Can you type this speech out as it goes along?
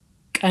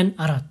ቀን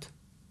 4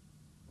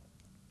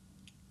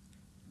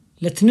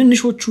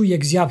 ለትንንሾቹ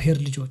የእግዚአብሔር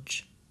ልጆች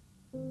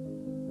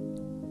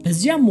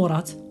በዚያም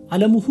ወራት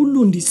ዓለሙ ሁሉ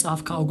እንዲጻፍ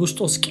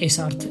ከአውግስጦስ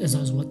ቄሳር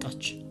ትእዛዝ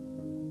ወጣች።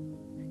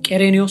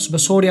 ቄሬኔዎስ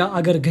በሶሪያ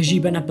አገር ገዢ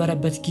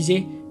በነበረበት ጊዜ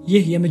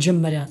ይህ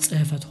የመጀመሪያ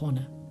ጽሕፈት ሆነ።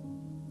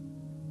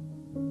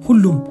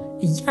 ሁሉም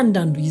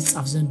እያንዳንዱ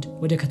ይጻፍ ዘንድ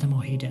ወደ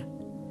ከተማው ሄደ።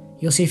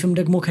 ዮሴፍም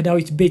ደግሞ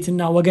ከዳዊት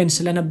ቤትና ወገን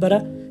ስለነበረ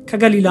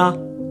ከገሊላ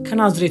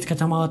ከናዝሬት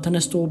ከተማ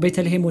ተነስቶ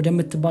ቤተልሔም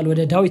ወደምትባል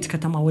ወደ ዳዊት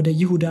ከተማ ወደ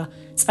ይሁዳ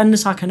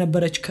ጸንሳ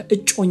ከነበረች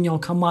ከእጮኛው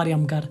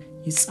ከማርያም ጋር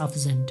ይጻፍ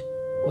ዘንድ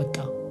ወጣ።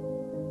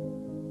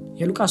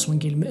 የሉቃስ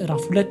ወንጌል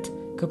ምዕራፍ 2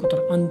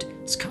 ከቁጥር 1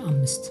 እስከ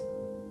 5።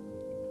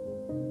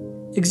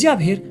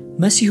 እግዚአብሔር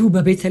መሲሁ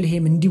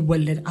በቤተልሔም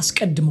እንዲወለድ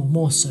አስቀድሞ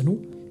መወሰኑ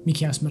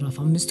ሚክያስ ምዕራፍ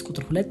 5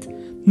 ቁጥር 2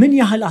 ምን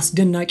ያህል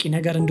አስደናቂ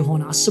ነገር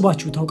እንደሆነ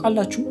አስባችሁ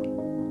ታውቃላችሁ?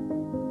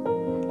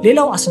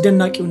 ሌላው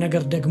አስደናቂው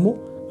ነገር ደግሞ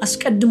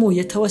አስቀድሞ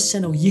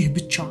የተወሰነው ይህ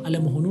ብቻ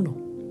አለመሆኑ ነው።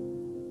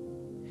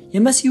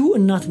 የመሲሁ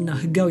እናትና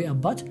ሕጋዊ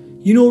አባት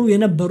ይኖሩ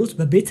የነበሩት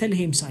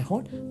በቤተልሔም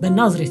ሳይሆን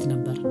በናዝሬት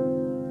ነበር።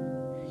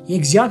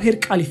 የእግዚአብሔር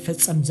ቃል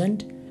ይፈጸም ዘንድ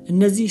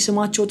እነዚህ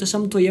ስማቸው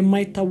ተሰምቶ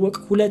የማይታወቅ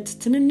ሁለት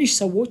ትንንሽ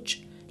ሰዎች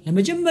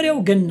ለመጀመሪያው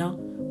ገና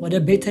ወደ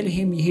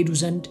ቤተልሔም ይሄዱ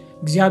ዘንድ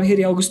እግዚአብሔር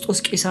የአውግስጦስ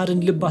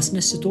ቄሳርን ልብ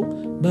አስነስቶ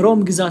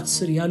በሮም ግዛት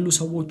ስር ያሉ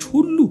ሰዎች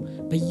ሁሉ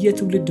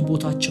በየትውልድ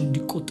ቦታቸው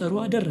እንዲቆጠሩ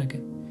አደረገ።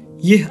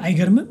 ይህ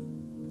አይገርምም?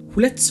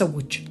 ሁለት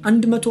ሰዎች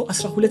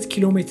 112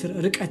 ኪሎ ሜትር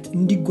ርቀት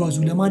እንዲጓዙ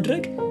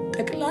ለማድረግ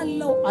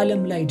ጠቅላላው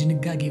ዓለም ላይ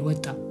ድንጋጌ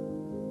ወጣ።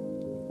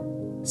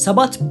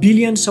 7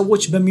 ቢሊዮን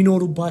ሰዎች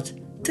በሚኖሩባት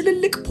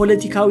ትልልቅ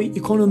ፖለቲካዊ፣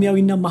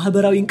 ኢኮኖሚያዊና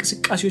ማህበራዊ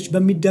እንቅስቃሴዎች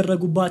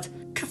በሚደረጉባት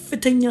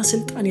ከፍተኛ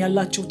ስልጣን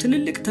ያላቸው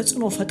ትልልቅ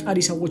ተጽዕኖ ፈጣሪ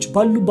ሰዎች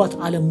ባሉባት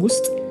ዓለም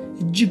ውስጥ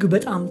እጅግ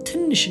በጣም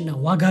ትንሽና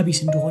ዋጋቢስ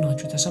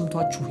እንደሆናችሁ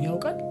ተሰምቷችሁ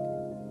ያውቃል?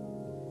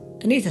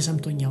 እኔ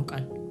ተሰምቶኝ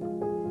ያውቃል።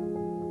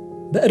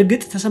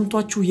 በእርግጥ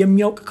ተሰምቷችሁ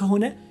የሚያውቅ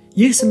ከሆነ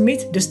ይህ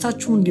ስሜት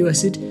ደስታችሁን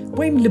ሊወስድ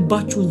ወይም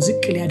ልባችሁን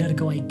ዝቅ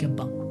ሊያደርገው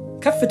አይገባም።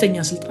 ከፍተኛ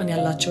ስልጣን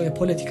ያላቸው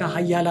የፖለቲካ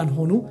ኃያላን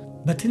ሆኑ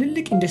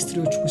በትልልቅ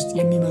ኢንዱስትሪዎች ውስጥ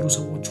የሚመሩ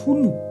ሰዎች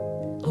ሁሉ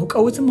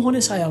አውቀውትም ሆነ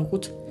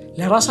ሳያውቁት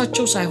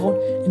ለራሳቸው ሳይሆን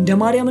እንደ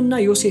ማርያምና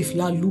ዮሴፍ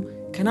ላሉ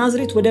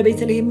ከናዝሬት ወደ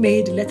ቤተልሔም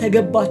መሄድ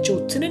ለተገባቸው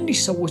ትንንሽ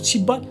ሰዎች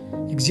ሲባል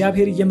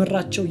እግዚአብሔር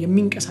እየመራቸው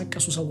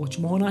የሚንቀሳቀሱ ሰዎች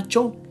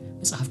መሆናቸውን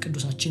መጽሐፍ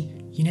ቅዱሳችን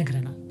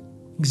ይነግረናል።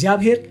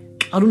 እግዚአብሔር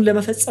ቃሉን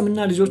ለመፈጸምና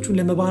ልጆቹን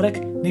ለመባረክ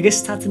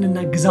ነገስታትንና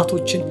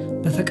ግዛቶችን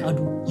በፈቃዱ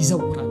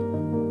ይዘውራል።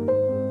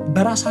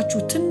 በራሳችሁ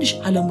ትንሽ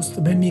ዓለም ውስጥ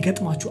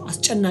በሚገጥማችሁ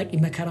አስጨናቂ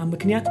መከራ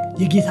ምክንያት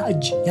የጌታ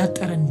እጅ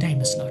ያጠረ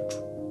እንዳይመስላችሁ።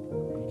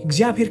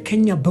 እግዚአብሔር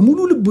ከኛ በሙሉ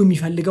ልቡ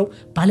የሚፈልገው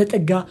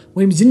ባለጠጋ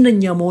ወይም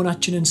ዝነኛ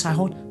መሆናችንን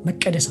ሳይሆን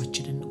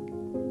መቀደሳችንን ነው።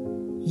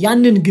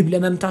 ያንን ግብ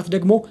ለመምታት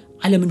ደግሞ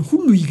ዓለምን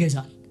ሁሉ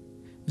ይገዛል።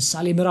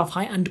 ምሳሌ ምዕራፍ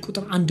 21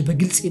 ቁጥር 1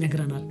 በግልጽ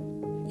ይነግረናል።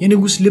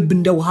 የንጉስ ልብ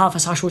እንደ ውሃ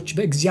ፈሳሾች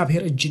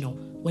በእግዚአብሔር እጅ ነው፣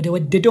 ወደ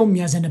ወደደውም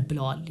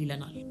ያዘነብለዋል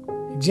ይለናል።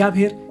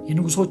 እግዚአብሔር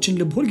የንጉሶችን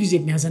ልብ ሁሉ ጊዜ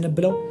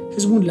የሚያዘነብለው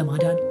ህዝቡን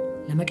ለማዳን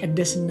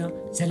ለመቀደስና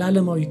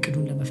ዘላለማዊ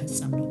ዕቅዱን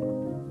ለመፈጸም ነው።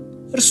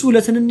 እርሱ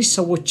ለትንንሽ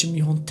ሰዎችም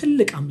ይሆን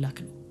ትልቅ አምላክ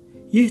ነው።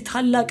 ይህ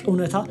ታላቅ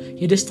እውነታ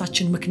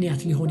የደስታችን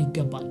ምክንያት ሊሆን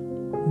ይገባል።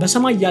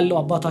 በሰማይ ያለው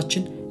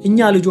አባታችን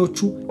እኛ ልጆቹ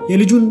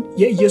የልጁን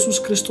የኢየሱስ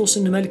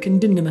ክርስቶስን መልክ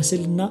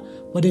እንድንመስልና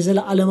ወደ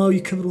ዘላለማዊ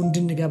ክብሩ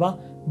እንድንገባ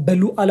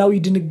በሉዓላዊ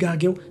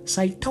ድንጋጌው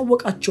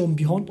ሳይታወቃቸውም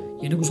ቢሆን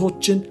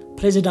የንጉሶችን፣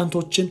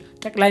 ፕሬዝዳንቶችን፣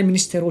 ጠቅላይ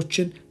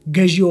ሚኒስቴሮችን፣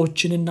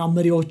 ገዢዎችንና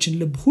መሪዎችን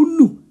ልብ ሁሉ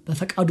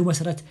በፈቃዱ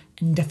መሰረት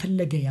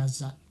እንደፈለገ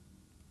ያዛል።